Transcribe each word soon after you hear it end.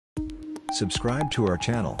Subscribe to our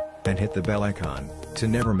channel, and hit the bell icon, to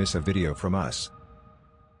never miss a video from us.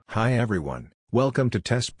 Hi everyone, welcome to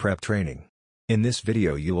Test Prep Training. In this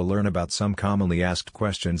video you will learn about some commonly asked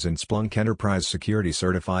questions in Splunk Enterprise Security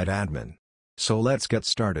Certified Admin. So let's get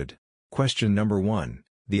started. Question number 1.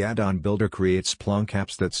 The add-on builder creates Splunk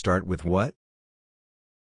apps that start with what?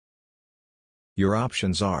 Your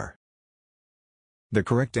options are. The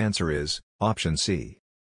correct answer is, option C.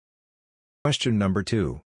 Question number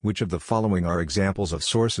 2. Which of the following are examples of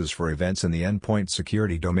sources for events in the endpoint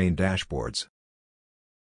security domain dashboards?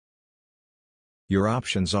 Your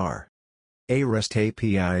options are. A. REST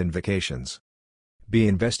API invocations. B.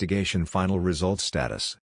 Investigation final result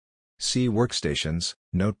status. C. Workstations,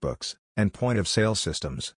 notebooks, and point-of-sale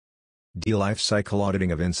systems. D. Lifecycle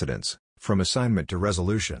auditing of incidents, from assignment to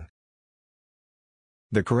resolution.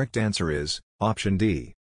 The correct answer is, option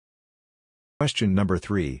D. Question number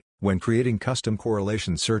 3. When creating custom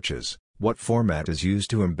correlation searches, what format is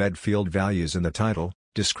used to embed field values in the title,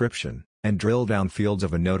 description, and drill-down fields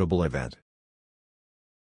of a notable event?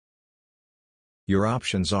 Your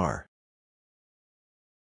options are.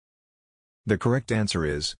 The correct answer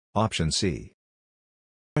is, option C.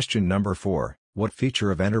 Question number 4. What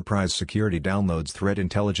feature of enterprise security downloads threat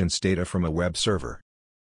intelligence data from a web server?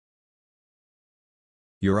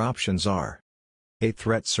 Your options are. A.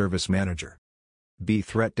 Threat Service Manager. B.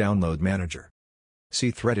 Threat Download Manager.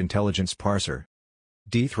 C. Threat Intelligence Parser.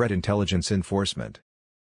 D. Threat Intelligence Enforcement.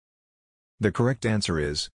 The correct answer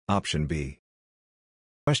is, option B.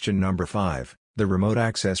 Question number 5. The remote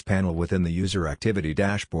access panel within the user activity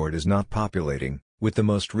dashboard is not populating with the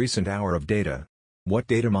most recent hour of data. What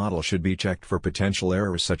data model should be checked for potential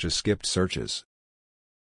errors such as skipped searches?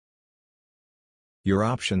 Your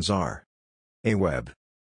options are. A. Web.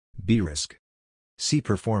 B. Risk. C.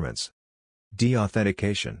 Performance. D.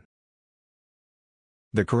 Authentication.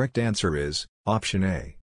 The correct answer is, option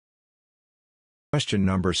A. Question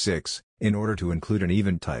number 6. In order to include an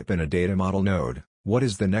event type in a data model node, what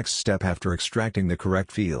is the next step after extracting the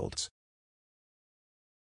correct fields?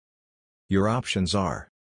 Your options are.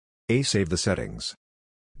 A. Save the settings.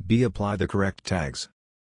 B. Apply the correct tags.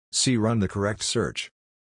 C. Run the correct search.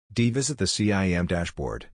 D. Visit the CIEM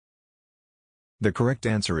dashboard. The correct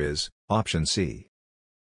answer is, option C.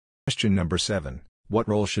 Question number 7. What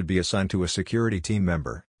role should be assigned to a security team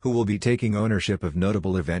member, who will be taking ownership of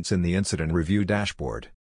notable events in the incident review dashboard?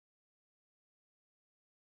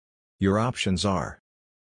 Your options are.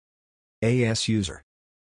 A. S User.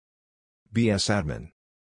 B. S Admin.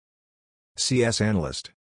 C. S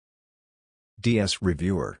Analyst. D. S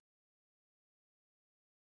Reviewer.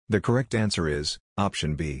 The correct answer is,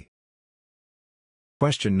 option B.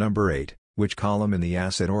 Question number 8. Which column in the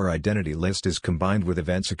asset or identity list is combined with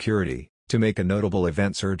event security, to make a notable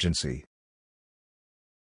event's urgency?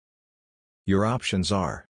 Your options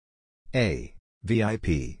are. A.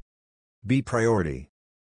 VIP. B. Priority.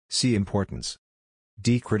 C. Importance.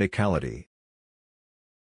 D. Criticality.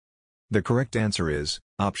 The correct answer is,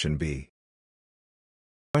 option B.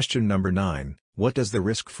 Question number 9. What does the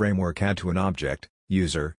risk framework add to an object,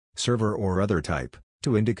 user, server or other type,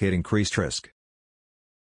 to indicate increased risk?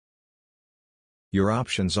 Your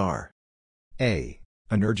options are. A.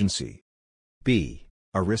 An urgency. B.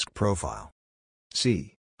 A risk profile.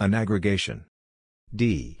 C. An aggregation.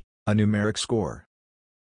 D. A numeric score.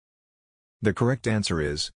 The correct answer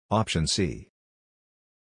is, option C.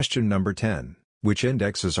 Question number 10. Which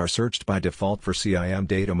indexes are searched by default for CIEM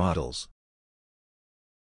data models?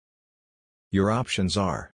 Your options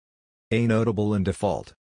are. A. Notable and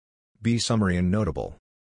default. B. Summary and notable.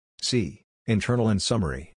 C. Internal and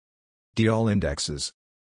summary. D. All indexes.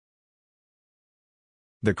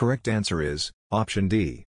 The correct answer is, option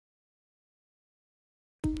D.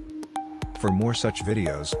 For more such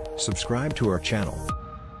videos, subscribe to our channel.